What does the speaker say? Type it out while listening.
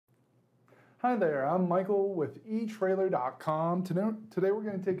Hi there, I'm Michael with etrailer.com. Today we're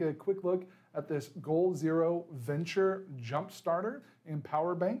going to take a quick look at this Goal Zero Venture Jump Starter and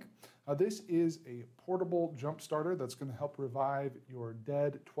Power Bank. This is a portable jump starter that's going to help revive your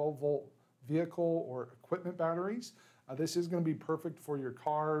dead 12-volt vehicle or equipment batteries. This is going to be perfect for your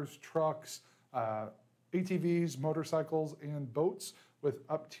cars, trucks, ATVs, motorcycles, and boats with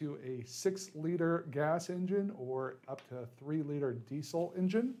up to a 6-liter gas engine or up to a 3-liter diesel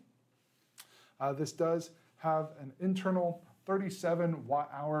engine. This does have an internal 37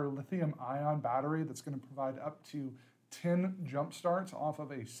 watt-hour lithium-ion battery that's going to provide up to 10 jump starts off of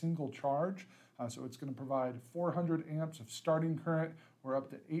a single charge. So it's going to provide 400 amps of starting current or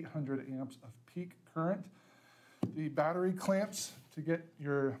up to 800 amps of peak current. The battery clamps to get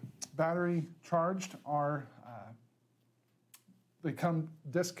your battery charged are they come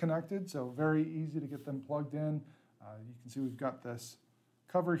disconnected, so very easy to get them plugged in. You can see we've got this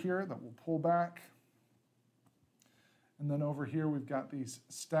cover here that will pull back. And then over here we've got these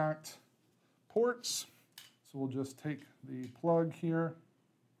stacked ports. So we'll just take the plug here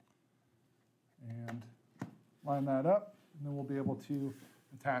and line that up. And then we'll be able to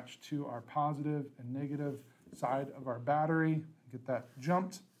attach to our positive and negative side of our battery, get that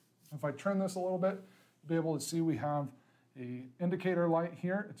jumped. If I turn this a little bit, you'll be able to see we have an indicator light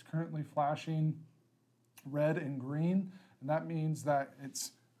here. It's currently flashing red and green, and that means that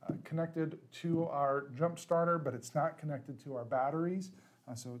it's connected to our jump starter, but it's not connected to our batteries.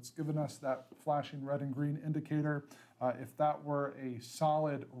 So it's given us that flashing red and green indicator. If that were a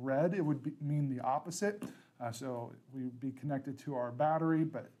solid red, it would mean the opposite. So we would be connected to our battery,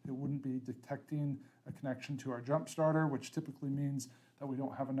 but it wouldn't be detecting a connection to our jump starter, which typically means that we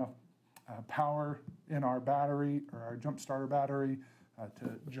don't have enough power in our battery or our jump starter battery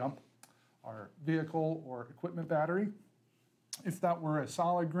to jump our vehicle or equipment battery. If that were a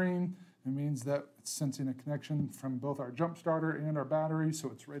solid green, it means that it's sensing a connection from both our jump starter and our battery,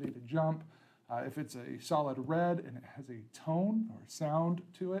 so it's ready to jump. If it's a solid red and it has a tone or sound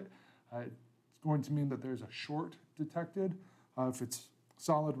to it, it's going to mean that there's a short detected. If it's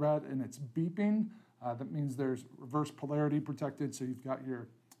solid red and it's beeping, that means there's reverse polarity protected, so you've got your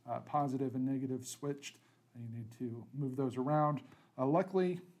positive and negative switched. You need to move those around.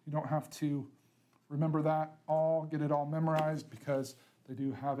 Luckily, you don't have to remember that get it all memorized, because they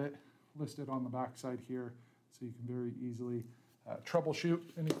do have it listed on the back side here, so you can very easily troubleshoot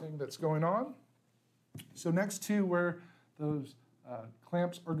anything that's going on. So next to where those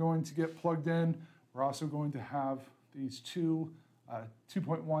clamps are going to get plugged in, we're also going to have these two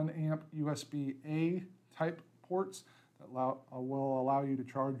 2.1 amp USB-A type ports that will allow you to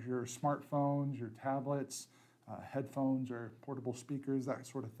charge your smartphones, your tablets, headphones or portable speakers, that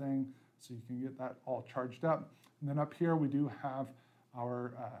sort of thing, so you can get that all charged up. And then up here we do have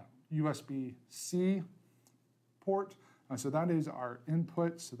our USB-C port. So that is our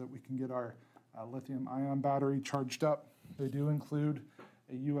input so that we can get our lithium-ion battery charged up. They do include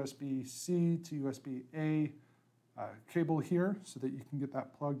a USB-C to USB-A cable here so that you can get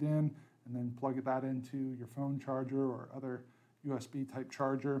that plugged in and then plug that into your phone charger or other USB type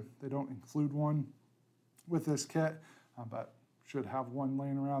charger. They don't include one with this kit, but should have one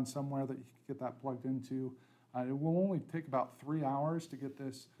laying around somewhere that you can get that plugged into. It will only take about 3 hours to get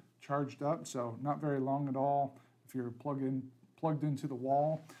this charged up, so not very long at all if you're plugged into the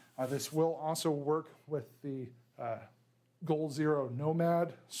wall. This will also work with the Goal Zero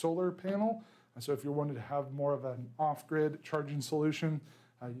Nomad solar panel. So if you're wanting to have more of an off-grid charging solution,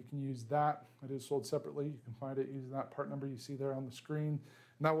 you can use that. It is sold separately. You can find it using that part number you see there on the screen.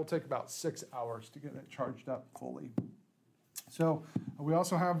 And that will take about 6 hours to get it charged up fully. So we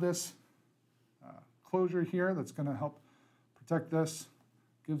also have this closure here that's going to help protect this.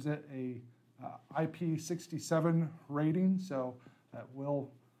 Gives it a IP67 rating, so that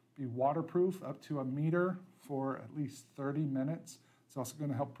will be waterproof up to 1 meter for at least 30 minutes. It's also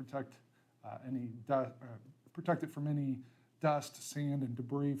going to help protect protect it from any dust, sand, and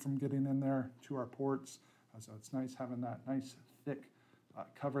debris from getting in there to our ports. So it's nice having that nice thick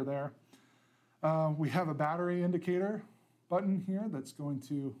cover there. We have a battery indicator button here that's going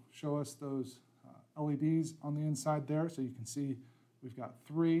to show us those LEDs on the inside there. So you can see we've got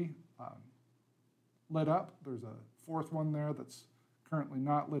 3 lit up. There's a 4th one there that's currently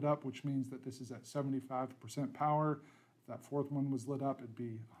not lit up, which means that this is at 75% power. If that 4th one was lit up, it'd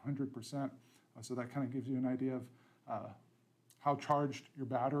be 100%. So that kind of gives you an idea of how charged your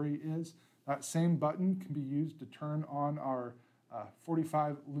battery is. That same button can be used to turn on our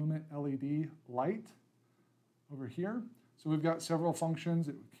 45 lumen LED light over here. So we've got several functions.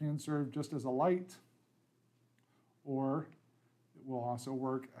 It can serve just as a light, or It will also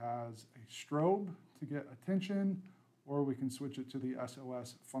work as a strobe to get attention, or we can switch it to the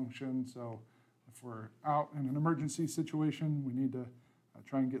SOS function. So if we're out in an emergency situation, we need to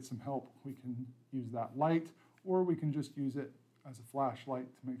try and get some help, we can use that light, or we can just use it as a flashlight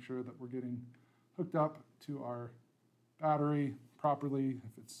to make sure that we're getting hooked up to our battery properly.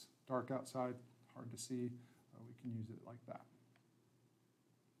 If it's dark outside, hard to see, we can use it like that.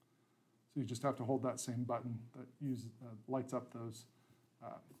 So you just have to hold that same button that lights up those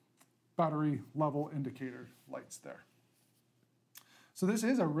battery level indicator lights there. So this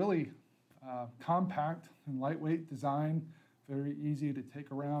is a really compact and lightweight design, very easy to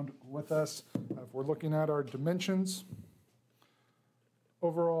take around with us. If we're looking at our dimensions,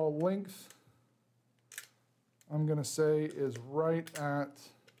 overall length, I'm going to say is right at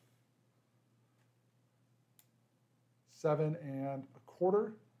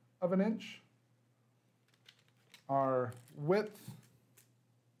 7¼ of an inch. Our width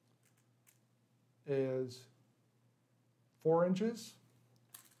is 4 inches,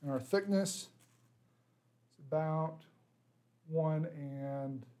 and our thickness is about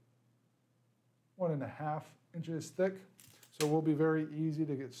 1.5 inches thick. So it will be very easy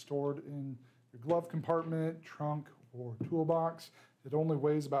to get stored in your glove compartment, trunk, or toolbox. It only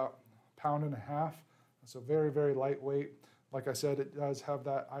weighs about 1.5 pounds, so very, very lightweight. Like I said, it does have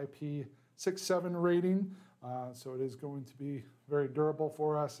that IP67 rating, so it is going to be very durable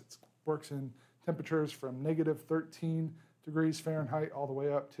for us. It works in temperatures from -13 degrees Fahrenheit all the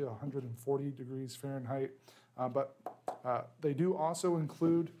way up to 140 degrees Fahrenheit. But they do also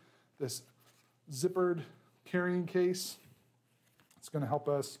include this zippered carrying case. It's going to help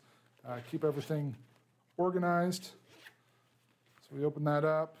us keep everything organized. So we open that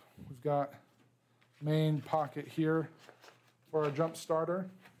up. We've got main pocket here for our jump starter.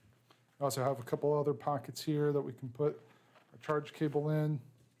 We also have a couple other pockets here that we can put our charge cable in.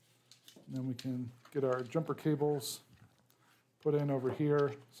 And then we can get our jumper cables put in over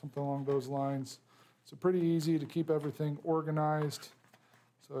here, something along those lines. So pretty easy to keep everything organized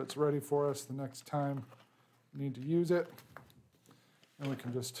so it's ready for us the next time we need to use it. And we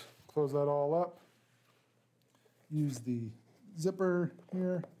can just close that all up. Use the zipper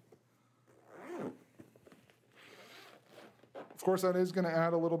here. Of course, that is going to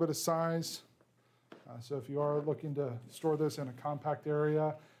add a little bit of size. So if you are looking to store this in a compact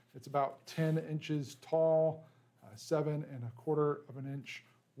area, it's about 10 inches tall, 7¼ of an inch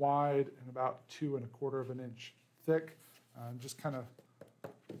wide, and about 2¼ of an inch thick. Just kind of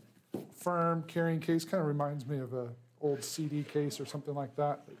firm carrying case. Kind of reminds me of an old CD case or something like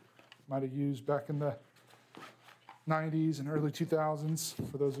that that might have used back in the 90s and early 2000s,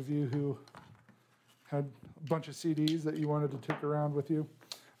 for those of you who had a bunch of CDs that you wanted to take around with you.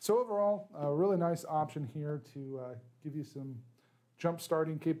 So overall, a really nice option here to give you some jump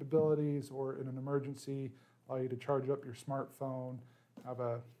starting capabilities, or in an emergency, allow you to charge up your smartphone, have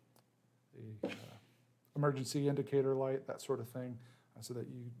a emergency indicator light, that sort of thing, so that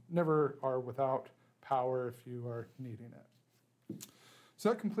you never are without power if you are needing it. So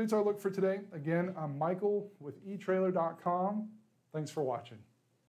that completes our look for today. Again, I'm Michael with etrailer.com. Thanks for watching.